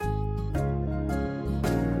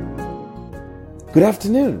Good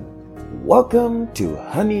afternoon. Welcome to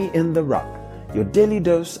Honey in the Rock, your daily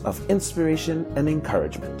dose of inspiration and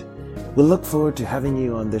encouragement. We'll look forward to having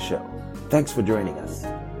you on the show. Thanks for joining us.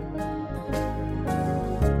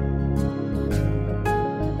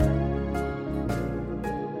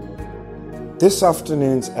 This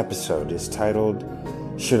afternoon's episode is titled,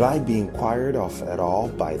 Should I Be Inquired of at All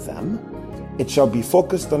by Them? It shall be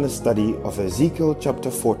focused on the study of Ezekiel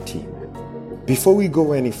chapter 14. Before we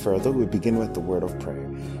go any further, we begin with the word of prayer.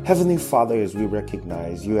 Heavenly Father, as we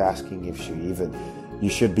recognize you asking if you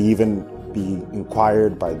should be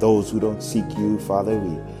inquired by those who don't seek you, Father,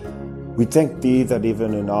 we thank thee that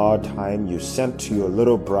even in our time you sent to your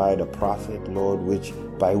little bride a prophet, Lord,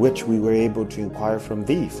 by which we were able to inquire from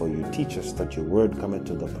thee, for you teach us that your word cometh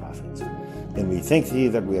to the prophets. And we thank thee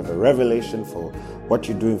that we have a revelation for what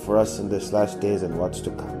you're doing for us in this last days and what's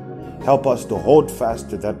to come. Help us to hold fast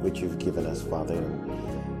to that which you've given us, Father.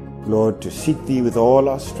 And Lord, to seek thee with all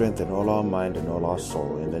our strength and all our mind and all our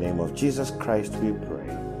soul. In the name of Jesus Christ we pray.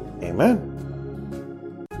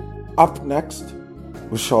 Amen. Up next,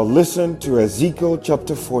 we shall listen to Ezekiel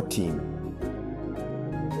chapter 14.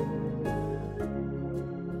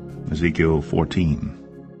 Ezekiel 14.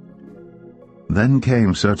 Then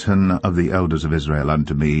came certain of the elders of Israel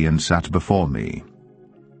unto me, and sat before me.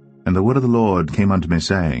 And the word of the Lord came unto me,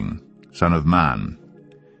 saying, Son of man,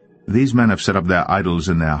 these men have set up their idols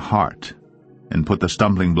in their heart, and put the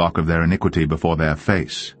stumbling block of their iniquity before their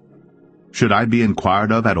face. Should I be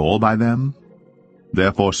inquired of at all by them?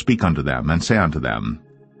 Therefore speak unto them, and say unto them,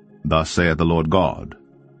 Thus saith the Lord God,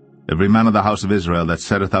 Every man of the house of Israel that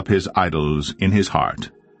setteth up his idols in his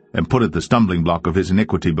heart, and putteth the stumbling block of his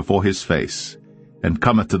iniquity before his face, and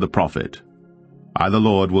cometh to the prophet, I the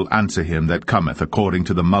Lord will answer him that cometh according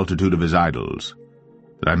to the multitude of his idols,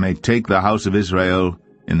 that I may take the house of Israel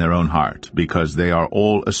in their own heart, because they are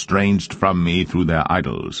all estranged from me through their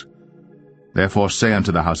idols. Therefore say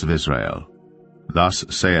unto the house of Israel, Thus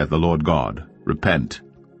saith the Lord God, Repent,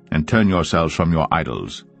 and turn yourselves from your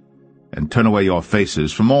idols, and turn away your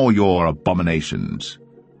faces from all your abominations.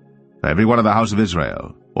 For every one of the house of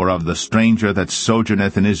Israel, or of the stranger that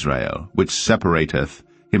sojourneth in Israel, which separateth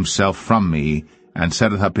himself from me, and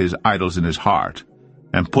setteth up his idols in his heart,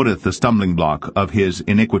 and putteth the stumbling block of his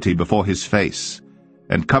iniquity before his face,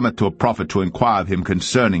 and cometh to a prophet to inquire of him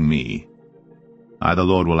concerning me, I the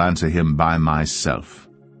Lord will answer him by myself.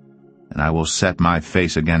 And I will set my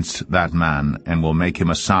face against that man, and will make him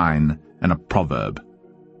a sign and a proverb,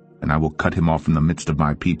 and I will cut him off from the midst of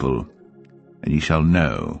my people, and ye shall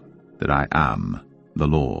know that I am the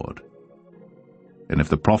Lord. And if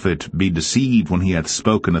the prophet be deceived when he hath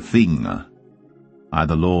spoken a thing, I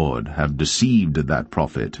the Lord have deceived that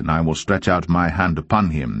prophet, and I will stretch out my hand upon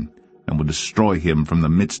him, and will destroy him from the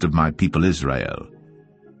midst of my people Israel.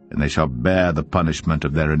 And they shall bear the punishment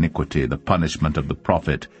of their iniquity. The punishment of the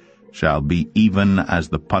prophet shall be even as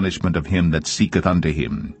the punishment of him that seeketh unto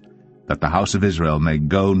him, that the house of Israel may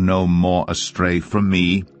go no more astray from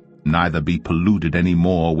me, neither be polluted any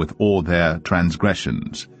more with all their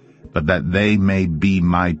transgressions, but that they may be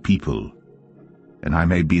my people, and I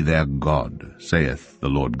may be their God, saith the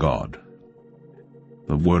Lord God.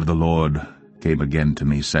 The word of the Lord came again to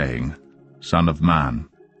me, saying, Son of man,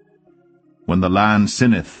 when the land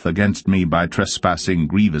sinneth against me by trespassing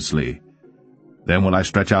grievously, then will I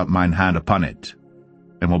stretch out mine hand upon it,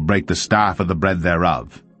 and will break the staff of the bread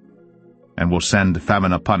thereof, and will send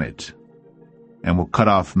famine upon it, and will cut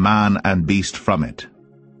off man and beast from it.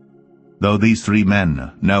 Though these three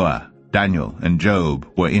men, Noah, Daniel, and Job,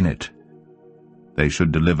 were in it, they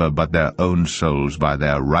should deliver but their own souls by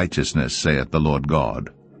their righteousness, saith the Lord God.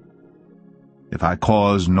 If I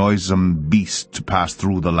cause noisome beasts to pass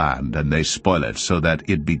through the land, and they spoil it, so that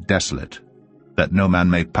it be desolate, that no man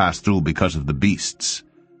may pass through because of the beasts,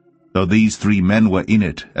 though these three men were in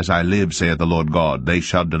it, as I live, saith the Lord God, they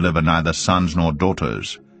shall deliver neither sons nor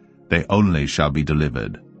daughters, they only shall be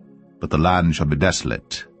delivered, but the land shall be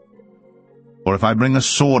desolate. Or if I bring a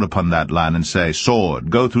sword upon that land, and say, Sword,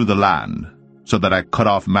 go through the land, so that I cut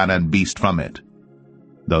off man and beast from it,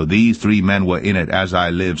 though these three men were in it, as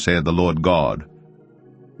I live, saith the Lord God,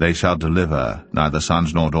 they shall deliver neither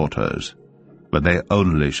sons nor daughters, but they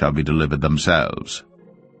only shall be delivered themselves.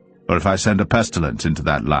 Or if I send a pestilence into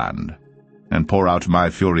that land, and pour out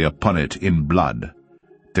my fury upon it in blood,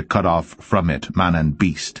 to cut off from it man and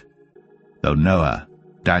beast, though Noah,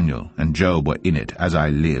 Daniel, and Job were in it, as I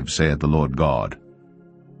live, saith the Lord God,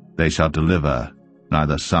 they shall deliver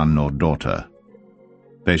neither son nor daughter.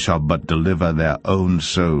 They shall but deliver their own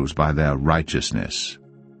souls by their righteousness.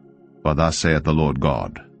 For thus saith the Lord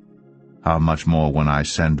God, how much more when I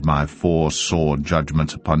send my 4 sore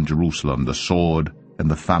judgments upon Jerusalem, the sword, and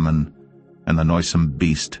the famine, and the noisome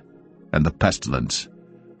beast, and the pestilence,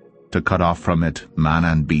 to cut off from it man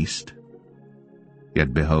and beast?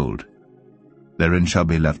 Yet behold, therein shall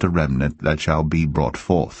be left a remnant that shall be brought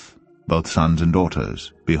forth, both sons and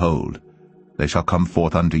daughters. Behold, they shall come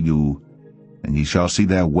forth unto you, and ye shall see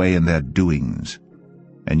their way and their doings,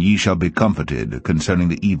 and ye shall be comforted concerning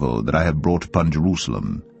the evil that I have brought upon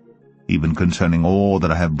Jerusalem, even concerning all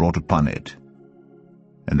that I have brought upon it.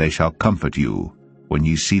 And they shall comfort you when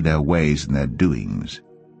ye see their ways and their doings,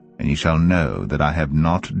 and ye shall know that I have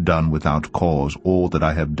not done without cause all that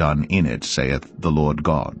I have done in it, saith the Lord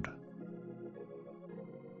God.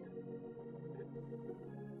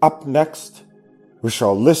 Up next, we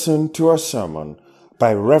shall listen to a sermon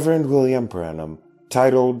by Reverend William Branham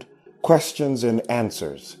titled Questions and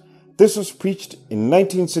Answers. This was preached in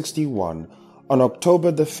 1961 on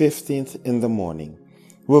October the 15th in the morning.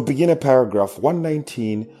 We'll begin at paragraph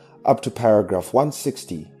 119 up to paragraph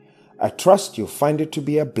 160. I trust you'll find it to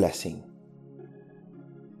be a blessing.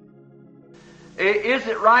 Is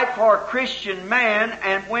it right for a Christian man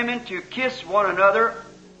and women to kiss one another?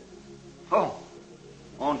 Oh,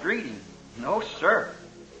 on greeting? No, sir.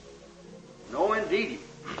 No, indeedy.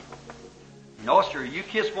 No, sir. You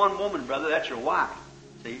kiss one woman, brother, that's your wife.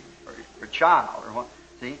 See? Or your child. Or what?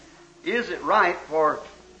 See? Is it right for...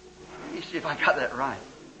 Let me see if I got that right.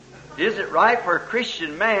 Is it right for a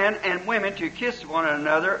Christian man and women to kiss one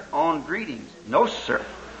another on greetings? No, sir.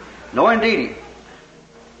 No, indeedy.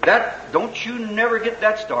 Don't you never get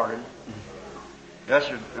that started. Yes,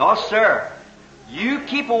 sir. No, sir. You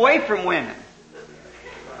keep away from women.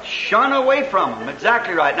 Shun away from them.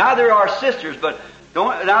 Exactly right. Now there are sisters, but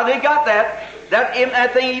now they got that.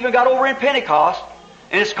 That thing even got over in Pentecost,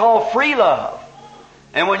 and it's called free love.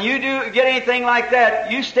 And when you do get anything like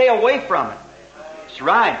that, you stay away from it. That's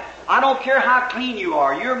right. I don't care how clean you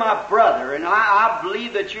are. You're my brother, and I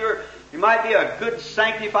believe that you might be a good,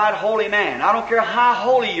 sanctified, holy man. I don't care how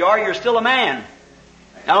holy you are, you're still a man.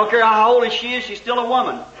 I don't care how holy she is, she's still a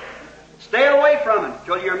woman. Stay away from it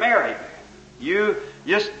until you're married. You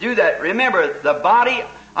just do that. Remember, the body,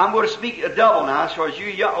 I'm going to speak a double now, so as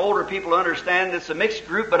you older people understand it's a mixed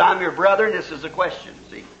group, but I'm your brother, and this is a question,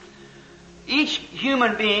 see. Each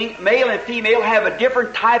human being, male and female, have a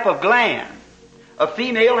different type of gland. A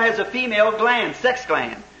female has a female gland, sex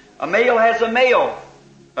gland. A male has a male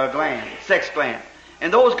gland, sex gland.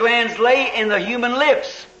 And those glands lay in the human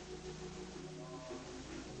lips.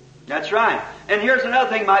 That's right. And here's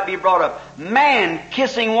another thing might be brought up. Man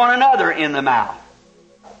kissing one another in the mouth.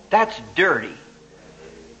 That's dirty.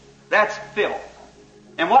 That's filth.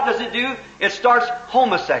 And what does it do? It starts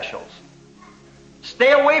homosexuals.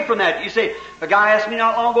 Stay away from that. You say, a guy asked me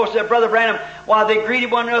not long ago, said, Brother Branham, while they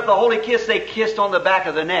greeted one another with the holy kiss, they kissed on the back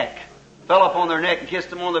of the neck. Fell up on their neck and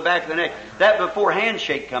kissed them on the back of the neck. That before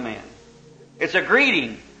handshake come in. It's a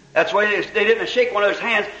greeting. That's why they didn't shake one another's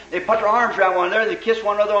hands. They put their arms around one another. They kissed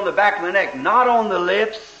one another on the back of the neck. Not on the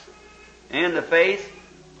lips and the face.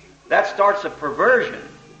 That starts a perversion.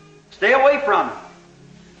 Stay away from it.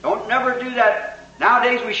 Don't never do that.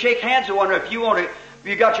 Nowadays we shake hands with one another. If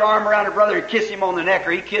you got your arm around a brother and kiss him on the neck,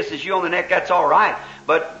 or he kisses you on the neck, that's all right.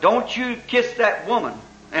 But don't you kiss that woman.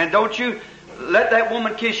 And don't you let that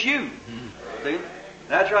woman kiss you. See?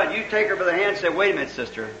 That's right. You take her by the hand and say, wait a minute,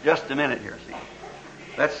 sister. Just a minute here. See?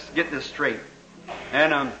 Let's get this straight.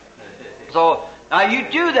 And so now you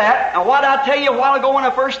do that. And what I tell you a while ago when I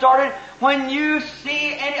first started, when you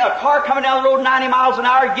see a car coming down the road 90 miles an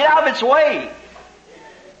hour, get out of its way.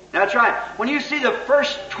 That's right. When you see the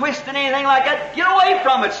first twist in anything like that, get away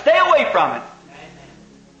from it. Stay away from it.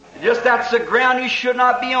 Just that's the ground you should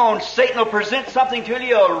not be on. Satan will present something to you,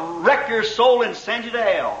 he'll wreck your soul and send you to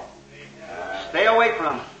hell. Stay away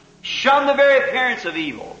from it. Shun the very appearance of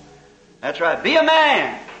evil. That's right. Be a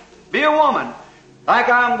man. Be a woman. Like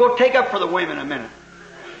I'm going to take up for the women in a minute.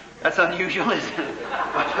 That's unusual, isn't it?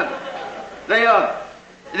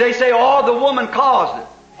 They say, oh, the woman caused it.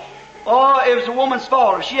 Oh, it was a woman's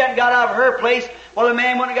fault. If she hadn't got out of her place, well, the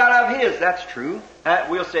man wouldn't have got out of his. That's true.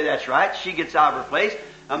 We'll say that's right. She gets out of her place.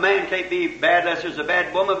 A man can't be bad unless there's a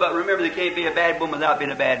bad woman, but remember, there can't be a bad woman without being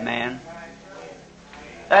a bad man.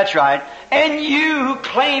 That's right. And you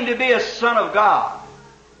claim to be a son of God.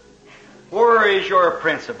 Where is your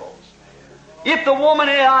principles? If the woman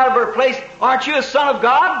is out of her place, aren't you a son of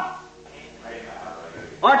God?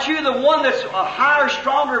 Aren't you the one that's a higher,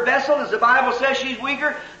 stronger vessel, as the Bible says she's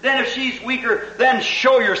weaker? Then if she's weaker, then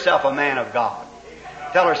show yourself a man of God.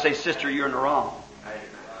 Tell her, say, sister, you're in the wrong.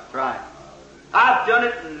 Right. I've done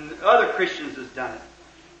it, and other Christians has done it.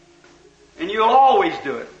 And you'll always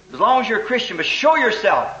do it. as long as you're a Christian, but show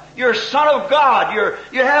yourself. You're a son of God.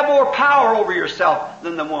 You have more power over yourself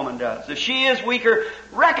than the woman does. If she is weaker,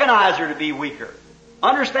 recognize her to be weaker.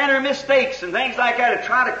 Understand her mistakes and things like that and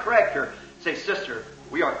try to correct her. Say, sister,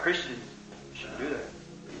 we are Christians. You should do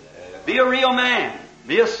that. Be a real man.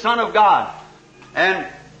 Be a son of God. And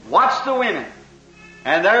watch the women.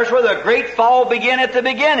 And there's where the great fall began at the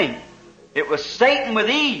beginning. It was Satan with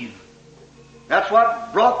Eve. That's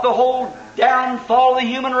what brought the whole downfall of the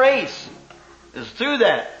human race. Is through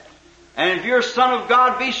that. And if you're a son of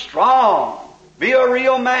God, be strong. Be a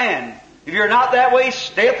real man. If you're not that way,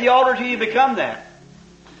 stay at the altar till you become that.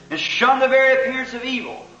 And shun the very appearance of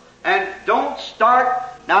evil. And don't start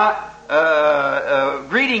now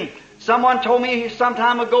greeting. Someone told me some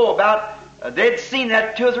time ago about they'd seen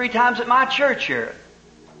that 2 or 3 times at my church here.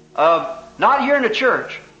 Not here in the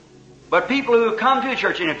church, but people who come to the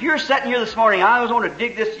church. And if you're sitting here this morning, I was going to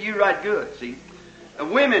dig this to you right good, see.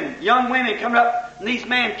 Women, young women coming up, and these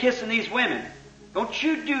men kissing these women. Don't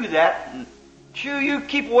you do that. And you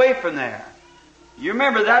keep away from there. You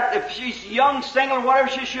remember that if she's young, single, or whatever,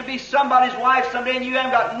 she should be somebody's wife someday, and you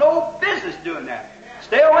haven't got no business doing that.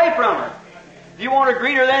 Stay away from her. If you want to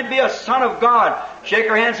greet her, then be a son of God. Shake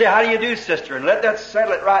her hand and say, how do you do, sister? And let that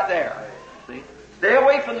settle it right there. See? Stay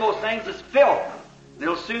away from those things. It's filth.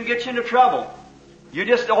 It'll soon get you into trouble.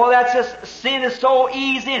 That's just, sin is so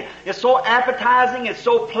easy, it's so appetizing, it's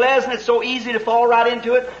so pleasant, it's so easy to fall right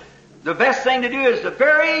into it. The best thing to do is the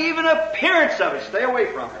very even appearance of it. Stay away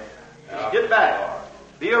from it. Just get back.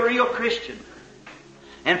 Be a real Christian.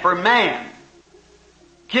 And for man,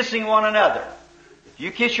 kissing one another. If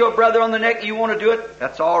you kiss your brother on the neck, you want to do it,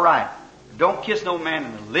 that's all right. Don't kiss no man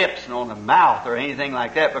in the lips and on the mouth or anything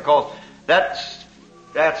like that, because that's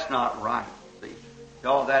not right.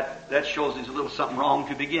 No, that shows there's a little something wrong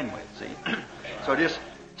to begin with, see. So just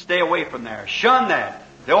stay away from there. Shun that.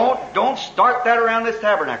 Don't start that around this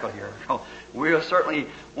tabernacle here. We certainly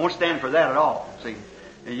won't stand for that at all, see.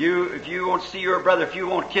 If you won't see your brother, if you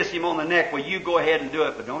won't kiss him on the neck, well, you go ahead and do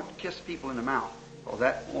it, but don't kiss people in the mouth. Well,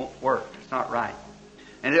 that won't work. It's not right.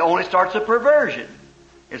 And it only starts a perversion.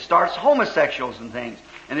 It starts homosexuals and things.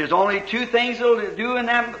 And there's only 2 things that'll do in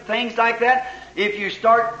them, things like that. If you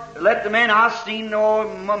let the men, I've seen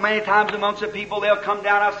many times amongst the people, they'll come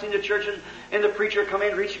down, I've seen the church and the preacher come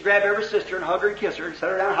in, reach and grab every sister and hug her and kiss her and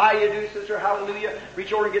set her down. How you do, sister? Hallelujah.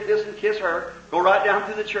 Reach over and get this and kiss her. Go right down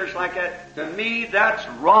through the church like that. To me, that's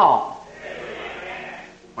wrong.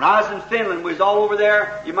 When I was in Finland, we was all over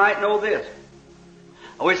there, you might know this.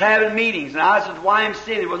 I was having meetings, and I was at the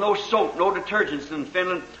YMCA. There was no soap, no detergents in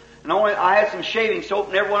Finland. And I had some shaving soap,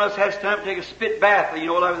 and everyone else had time to take a spit bath.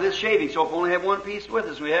 Like this shaving soap, only had one piece with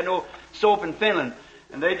us. We had no soap in Finland.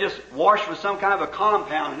 And they just washed with some kind of a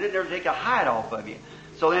compound, and didn't ever take a hide off of you.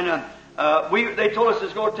 So then they told us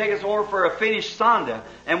to go take us over for a Finnish sonda.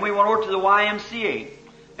 And we went over to the YMCA.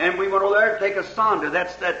 And we went over there to take a sonda.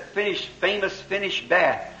 That's that famous Finnish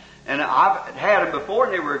bath. And I've had them before,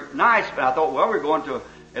 and they were nice, but I thought, well, we're going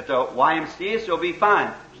at the YMCA, so it'll be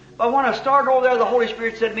fine. But when I started over there, the Holy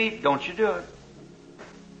Spirit said to me, don't you do it.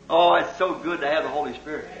 Oh, it's so good to have the Holy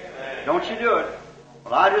Spirit. Don't you do it.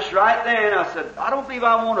 Well, I just right then, I said, I don't believe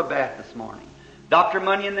I want a bath this morning. Dr.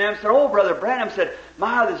 Money and them said, oh, Brother Branham said,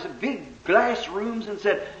 there's big glass rooms, and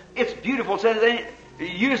said, it's beautiful. Said,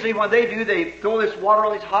 usually when they do, they throw this water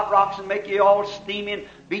on these hot rocks and make you all steamy and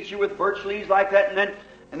beat you with birch leaves like that,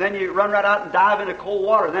 and then you run right out and dive into cold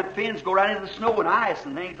water. And then fins go right into the snow and ice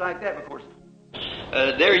and things like that, of course.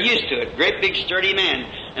 They're used to it. Great big sturdy men.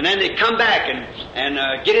 And then they come back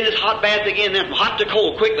and get in this hot bath again, then from hot to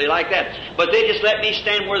cold quickly like that. But they just let me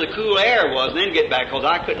stand where the cool air was and then get back, because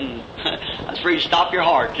I couldn't. I was free to stop your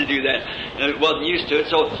heart to do that. I wasn't used to it.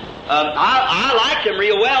 So I liked them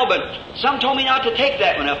real well, but some told me not to take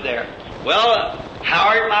that one up there. Well,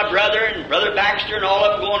 Howard, my brother, and Brother Baxter, and all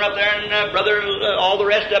of them going up there, and all the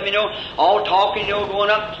rest of them, all talking, going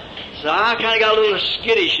up. So I kind of got a little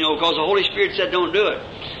skittish, because the Holy Spirit said don't do it.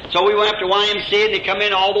 So we went up to YMCA, and they come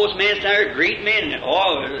in, all those men there, greet me, and it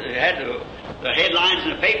had the headlines in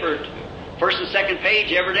the paper, first and second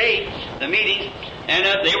page every day, the meetings. And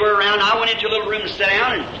they were around. I went into a little room to sit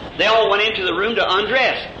down, and they all went into the room to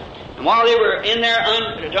undress. And while they were in there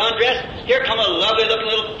to undress, here come a lovely-looking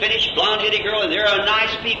little Finnish blonde-headed girl, and they're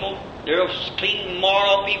nice people. They're clean,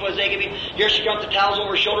 moral people as they can be. Here she comes, the towels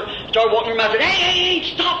over her shoulder, started walking her mouth, and said, hey,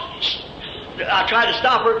 stop! I tried to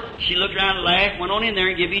stop her. She looked around and laughed, went on in there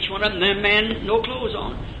and gave each one of them man no clothes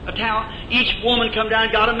on, a towel. Each woman come down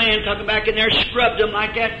and got a man, took him back in there, scrubbed them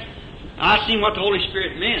like that. I seen what the Holy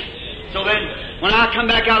Spirit meant. So then, when I come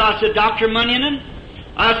back out, I said, Dr. Munionen,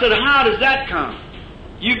 I said, how does that come?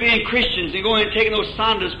 You being Christians and going and taking those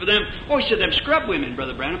sandals for them. Oh, he said, them scrub women,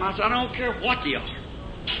 Brother Branham. I said, I don't care what they are.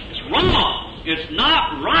 It's wrong. It's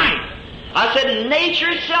not right. I said, nature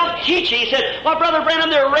itself teaching. He said, well, Brother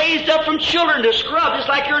Branham, they're raised up from children to scrub, just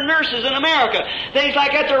like your nurses in America. Things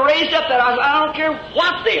like that, they're raised up that. I don't care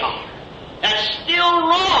what they are. That's still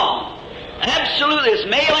wrong. Absolutely, it's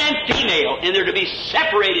male and female, and they're to be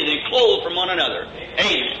separated and clothed from one another.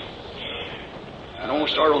 Amen. I don't want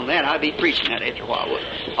to start on that. I'd be preaching that after a while.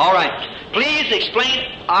 All right. Please explain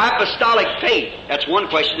apostolic faith. That's one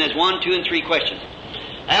question. There's 1, 2, and 3 questions.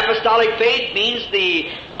 Apostolic faith means the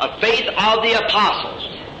faith of the apostles.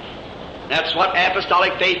 That's what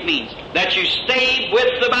apostolic faith means. That you stay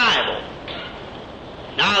with the Bible.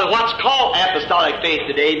 Now, what's called apostolic faith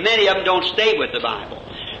today, many of them don't stay with the Bible.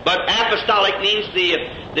 But apostolic means the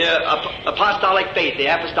apostolic faith, the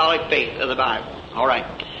apostolic faith of the Bible. All right.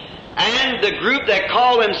 And the group that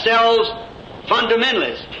call themselves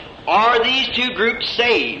fundamentalists, are these two groups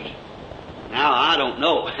saved? Now, I don't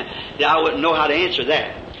know. I wouldn't know how to answer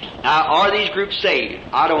that. Now, are these groups saved?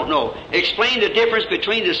 I don't know. Explain the difference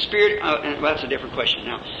between the Spirit... well, that's a different question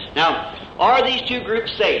now. Now, are these two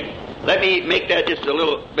groups saved? Let me make that just a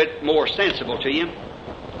little bit more sensible to you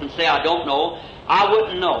and say I don't know. I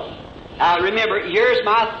wouldn't know. Now, remember, here's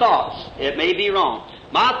my thoughts. It may be wrong.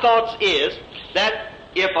 My thoughts is that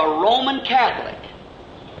if a Roman Catholic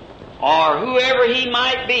or whoever he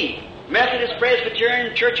might be, Methodist,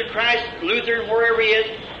 Presbyterian, Church of Christ, Lutheran, wherever he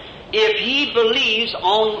is, if he believes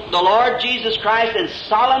on the Lord Jesus Christ and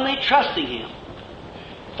solemnly trusting Him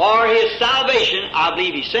for his salvation, I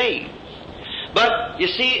believe he's saved. But, you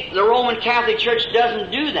see, the Roman Catholic Church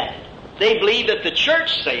doesn't do that. They believe that the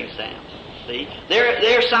church saves them. See?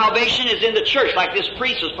 Their salvation is in the church, like this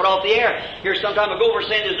priest was put off the air here some time ago for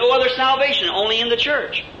saying there's no other salvation, only in the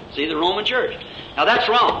church. See, the Roman church. Now, that's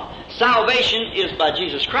wrong. Salvation is by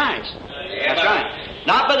Jesus Christ. That's right.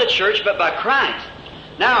 Not by the church, but by Christ.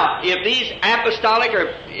 Now, if these apostolics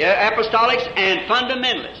and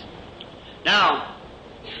fundamentalists now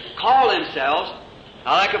call themselves,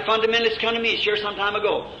 like a fundamentalist come to me here some time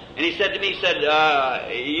ago, and he said to me,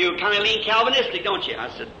 you kind of lean Calvinistic, don't you? I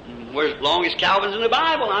said, well, as long as Calvin's in the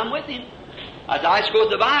Bible, I'm with him. I said, I just go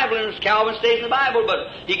with the Bible, and if Calvin stays in the Bible, but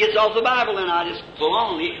he gets off the Bible, then I just go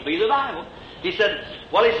along, leave the Bible. He said,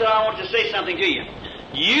 I want to say something to you.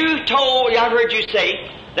 I've heard you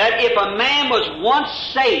say, that if a man was once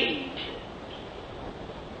saved,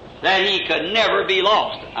 that he could never be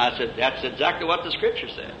lost. I said, that's exactly what the Scripture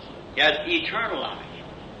says. He has eternal life.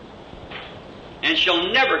 And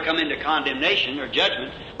shall never come into condemnation or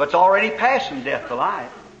judgment, but's already passed from death to life.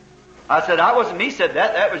 I said, that wasn't me said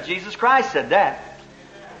that. That was Jesus Christ said that.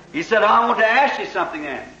 He said, I want to ask you something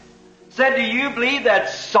then. Said, do you believe that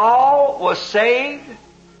Saul was saved?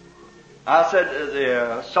 I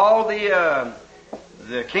said, Saul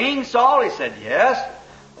the king Saul? He said, yes.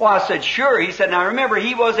 Well, I said, sure. He said, now remember,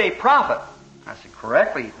 he was a prophet. I said,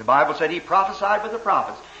 correctly. The Bible said he prophesied with the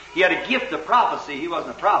prophets. He had a gift of prophecy. He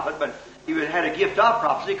wasn't a prophet, but he had a gift of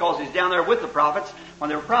prophecy because he's down there with the prophets when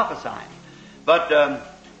they were prophesying. But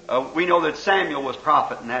we know that Samuel was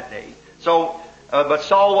prophet in that day. So, but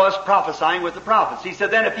Saul was prophesying with the prophets. He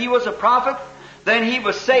said, then if he was a prophet, then he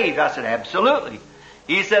was saved. I said, absolutely.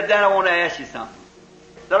 He said, then I want to ask you something.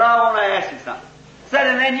 Said,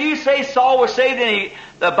 and then you say Saul was saved, and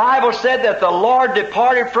the Bible said that the Lord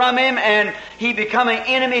departed from him, and he became an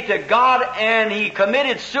enemy to God, and he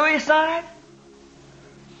committed suicide?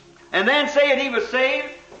 And then saying he was saved?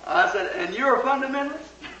 I said, and you're a fundamentalist?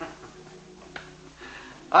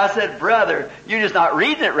 I said, brother, you're just not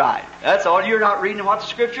reading it right. That's all. You're not reading what the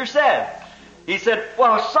Scripture said. He said,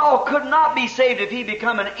 well, Saul could not be saved if he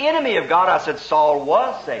become an enemy of God. I said, Saul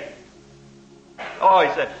was saved. Oh,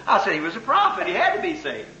 I said he was a prophet. He had to be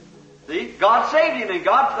saved. See? God saved him, and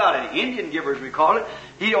God's not an Indian giver, as we call it.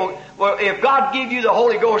 Well, if God gave you the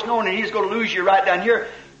Holy Ghost knowing that He's going to lose you right down here,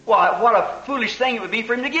 well, what a foolish thing it would be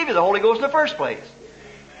for Him to give you the Holy Ghost in the first place.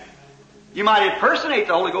 You might impersonate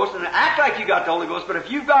the Holy Ghost and act like you got the Holy Ghost, but if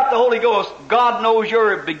you've got the Holy Ghost, God knows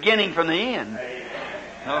your beginning from the end.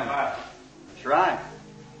 Oh, that's right.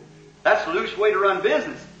 That's the loose way to run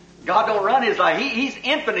business. God don't run His life. He's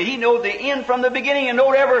infinite. He knows the end from the beginning, and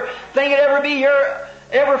knows everything that ever be here,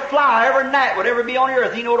 ever fly, ever gnat, would ever be on the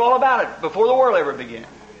earth. He knowed all about it before the world ever began.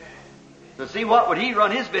 So see, what would He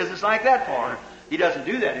run His business like that for? He doesn't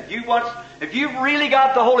do that. If you've really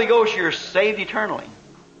got the Holy Ghost, you're saved eternally.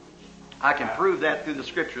 I can prove that through the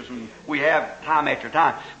Scriptures, and we have time after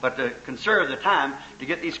time. But to conserve the time to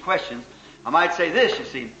get these questions, I might say this, you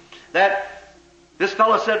see, that this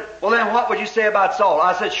fellow said, well then what would you say about Saul?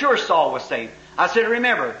 I said, sure, Saul was saved. I said,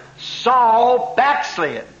 remember, Saul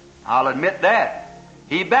backslid. I'll admit that.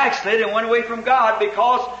 He backslid and went away from God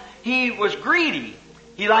because he was greedy.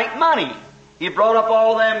 He liked money. He brought up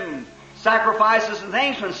all them sacrifices and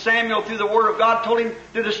things when Samuel, through the Word of God, told him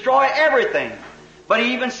to destroy everything. But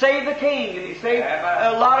he even saved the king, and he saved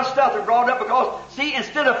a lot of stuff that brought up because, see,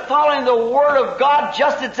 instead of following the Word of God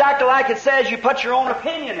just exactly like it says, you put your own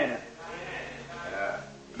opinion in it.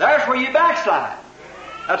 There's where you backslide.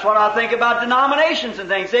 That's what I think about denominations and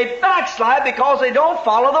things. They backslide because they don't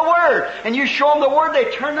follow the Word. And you show them the Word,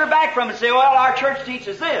 they turn their back from it and say, well, our church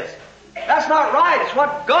teaches this. That's not right. It's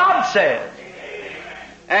what God said.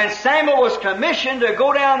 And Samuel was commissioned to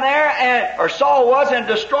go down there, or Saul was, and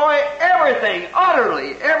destroy everything,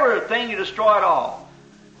 utterly, everything, to destroy it all.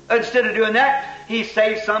 Instead of doing that, he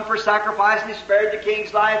saved some for sacrifice, and he spared the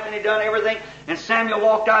king's life, and he done everything. And Samuel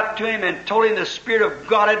walked out to him and told him the Spirit of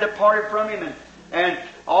God had departed from him, and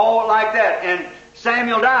all like that. And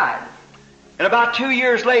Samuel died. And about 2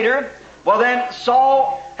 years later, well then,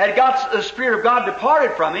 Saul had got the Spirit of God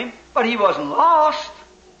departed from him, but he wasn't lost.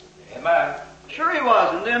 Amen. Sure he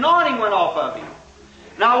wasn't. The anointing went off of him.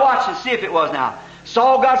 Now watch and see if it was now.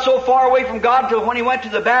 Saul got so far away from God till when he went to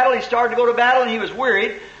the battle, he started to go to battle, and he was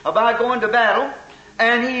worried about going to battle.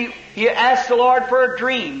 And he asked the Lord for a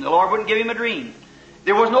dream. The Lord wouldn't give him a dream.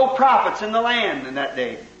 There was no prophets in the land in that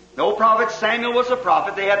day. No prophets. Samuel was a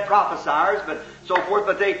prophet. They had prophesiers, but so forth.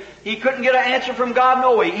 But he couldn't get an answer from God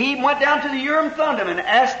no way. He went down to the Urim Thummim and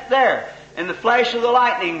asked there. And the flash of the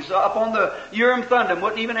lightnings upon the Urim Thummim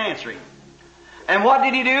wouldn't even answer him. And what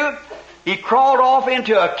did he do? He crawled off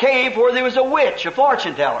into a cave where there was a witch, a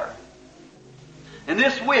fortune teller. And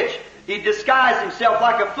this witch, he disguised himself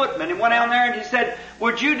like a footman and went down there and he said,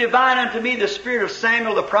 would you divine unto me the spirit of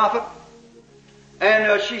Samuel the prophet?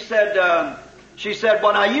 And she said,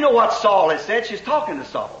 well, now you know what Saul had said. She's talking to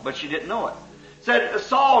Saul, but she didn't know it.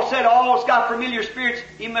 Saul said, oh, it's got familiar spirits.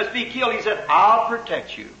 He must be killed. He said, I'll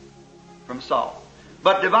protect you from Saul.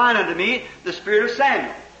 But divine unto me the spirit of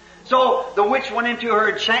Samuel. So the witch went into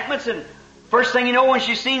her enchantments, and first thing you know, when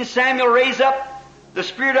she seen Samuel raise up, the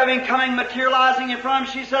spirit of him coming, materializing in front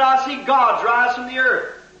of him, she said, I see God's rise from the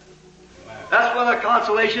earth. That's one of the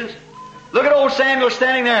consolations. Look at old Samuel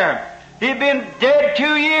standing there. He'd been dead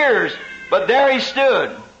 2 years, but there he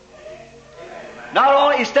stood. Not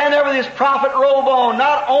only, he's standing there with his prophet robe on.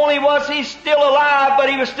 Not only was he still alive,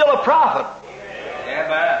 but he was still a prophet.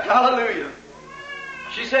 Amen. Hallelujah.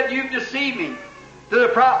 She said, you've deceived me. To the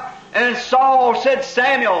prophet. And Saul said,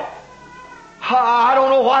 Samuel, I don't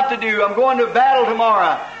know what to do. I'm going to battle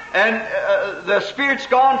tomorrow. And the Spirit's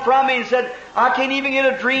gone from me. He said, I can't even get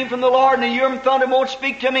a dream from the Lord, and the Urim Thummim won't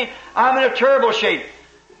speak to me. I'm in a terrible shape.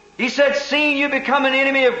 He said, seeing you become an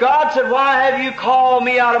enemy of God, said, why have you called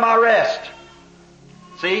me out of my rest?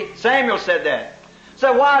 See, Samuel said that.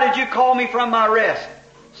 Said, why did you call me from my rest?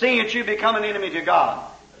 Seeing that you become an enemy to God.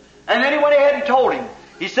 And then he went ahead and told him.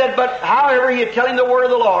 He said, but however, he'd tell him the word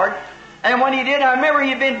of the Lord. And when he did, I remember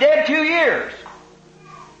he'd been dead 2 years.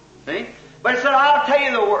 See? But he said, I'll tell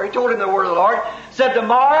you the word. He told him the word of the Lord. He said,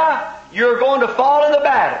 tomorrow you're going to fall in the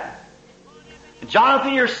battle. And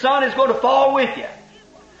Jonathan, your son, is going to fall with you.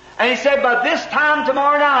 And he said, but this time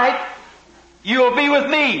tomorrow night, you'll be with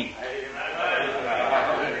me.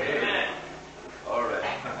 Amen. All right.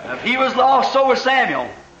 If he was lost, so was Samuel,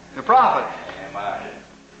 the prophet.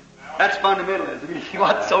 That's fundamentalism. You see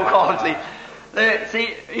what so-called,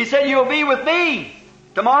 see, he said, you'll be with me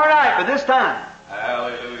tomorrow night, but this time.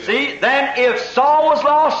 Hallelujah. See, then if Saul was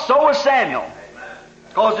lost, so was Samuel.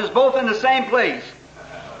 Because it's both in the same place.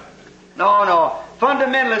 No.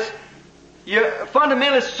 Fundamentalists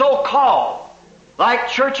so-called, like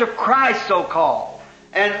Church of Christ so-called,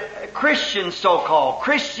 and Christians so-called,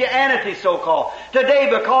 Christianity so-called. Today,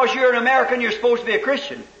 because you're an American, you're supposed to be a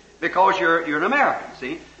Christian. Because you're an American,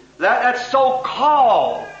 see? That's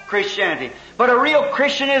so-called Christianity. But a real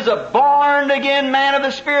Christian is a born-again man of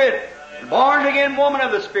the Spirit. Born-again woman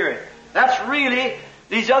of the Spirit. That's really,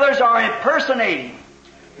 these others are impersonating.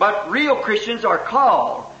 But real Christians are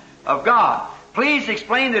called of God. Please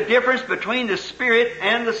explain the difference between the Spirit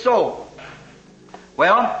and the soul.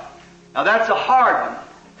 Well, now that's a hard one.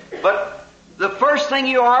 But the first thing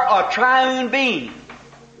you are a triune being.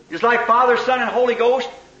 Just like Father, Son, and Holy Ghost.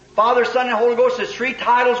 Father, Son, and Holy Ghost is three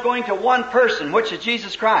titles going to one person, which is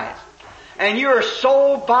Jesus Christ. And you're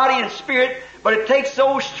soul, body, and spirit, but it takes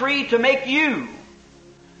those three to make you.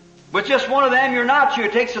 With just one of them, you're not you.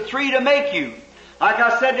 It takes the three to make you. Like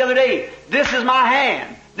I said the other day, this is my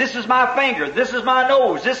hand, this is my finger, this is my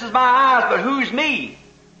nose, this is my eyes, but who's me?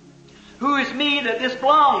 Who is me that this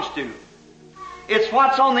belongs to? It's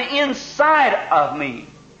what's on the inside of me.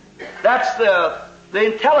 That's the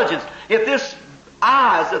intelligence. If this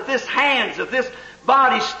eyes, if this hands, if this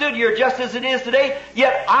body stood here just as it is today,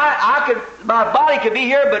 yet my body could be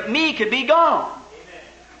here, but me could be gone.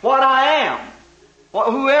 What I am,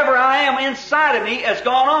 whoever I am inside of me has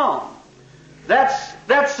gone on.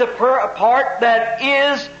 That's the part that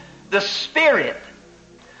is the Spirit.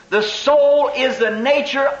 The soul is the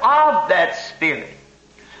nature of that Spirit.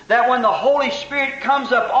 That when the Holy Spirit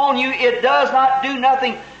comes up on you, it does not do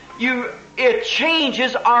nothing. It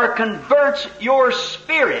changes or converts your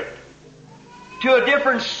spirit to a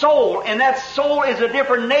different soul, and that soul is a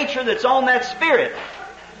different nature that's on that spirit.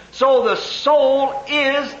 So the soul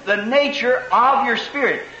is the nature of your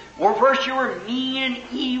spirit. Well, first you were mean and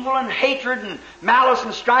evil and hatred and malice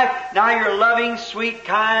and strife. Now you're loving, sweet,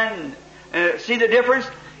 kind. See the difference?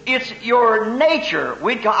 It's your nature.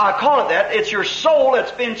 I call it that. It's your soul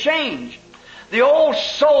that's been changed. The old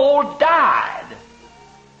soul died.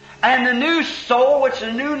 And the new soul, which is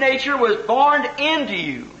the new nature, was born into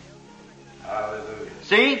you. Hallelujah.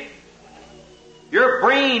 See? Your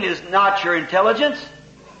brain is not your intelligence.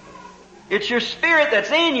 It's your spirit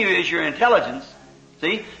that's in you is your intelligence.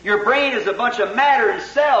 See? Your brain is a bunch of matter and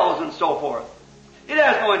cells and so forth. It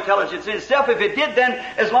has no intelligence in itself. If it did, then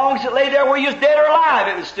as long as it lay there where you was dead or alive,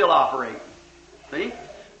 it would still operate. See?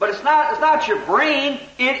 But it's not your brain.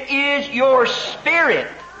 It is your spirit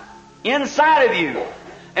inside of you.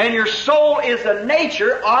 And your soul is the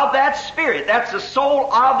nature of that spirit. That's the soul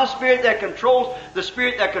of the spirit that controls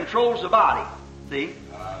the body. See?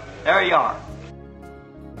 There you are.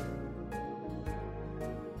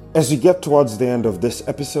 As we get towards the end of this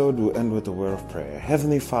episode, we'll end with a word of prayer.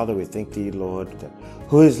 Heavenly Father, we thank Thee, Lord, that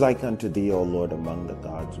who is like unto Thee, O Lord, among the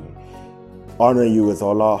gods. We honor You with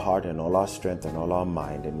all our heart and all our strength and all our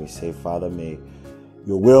mind. And we say, Father, may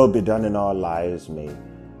Your will be done in our lives.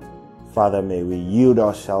 Father, may we yield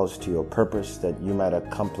ourselves to Your purpose, that You might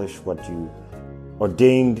accomplish what You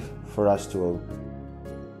ordained for us to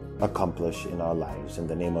accomplish in our lives. In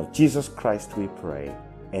the name of Jesus Christ we pray.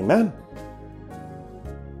 Amen.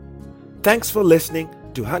 Thanks for listening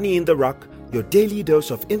to Honey in the Rock, your daily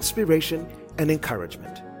dose of inspiration and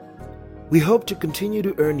encouragement. We hope to continue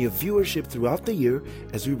to earn your viewership throughout the year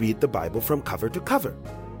as we read the Bible from cover to cover.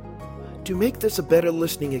 To make this a better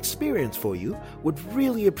listening experience for you, would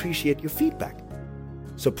really appreciate your feedback.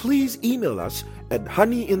 So please email us at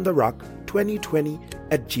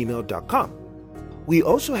honeyintherock2020@gmail.com. We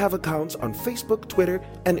also have accounts on Facebook, Twitter,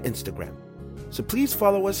 and Instagram. So please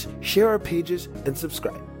follow us, share our pages, and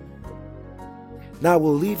subscribe. Now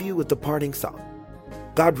we'll leave you with the parting song.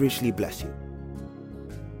 God richly bless you.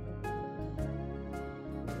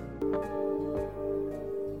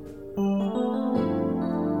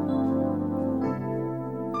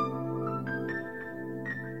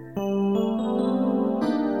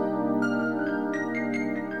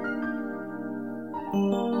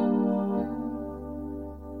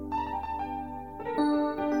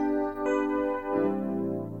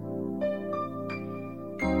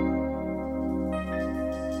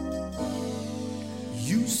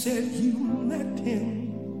 You said you met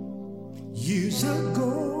him years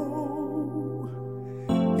ago,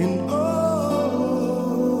 and oh,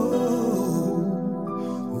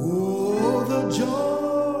 the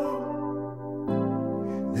joy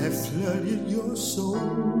that flooded your soul.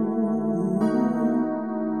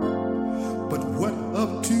 But what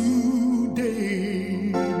of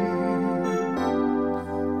today?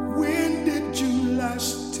 When did you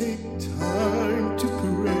last take time to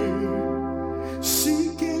pray?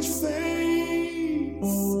 Seek His face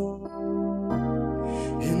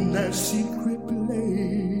in that secret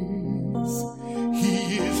place.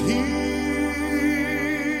 He is here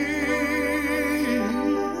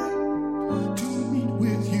to meet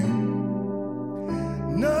with you.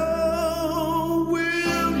 Now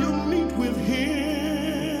will you meet with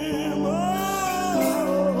Him?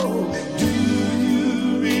 Oh, do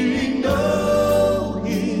you really know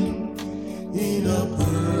Him in a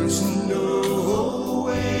personal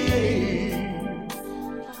way?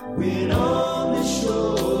 When on the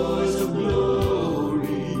shores of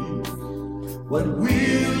glory, what will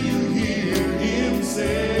you hear Him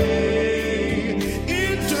say?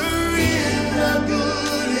 Enter in the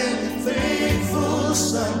good and faithful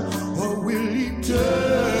Son, or will He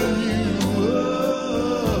turn you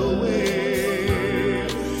away?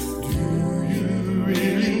 Do you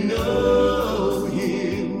really know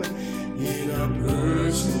Him in a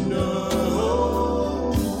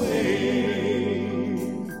personal way?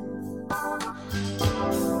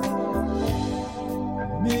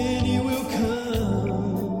 Many will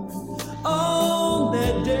come on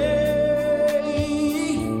that day.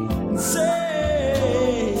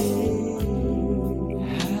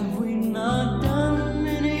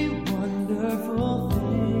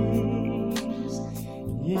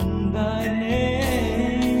 in thy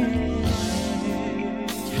name.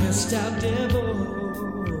 Cast out devils.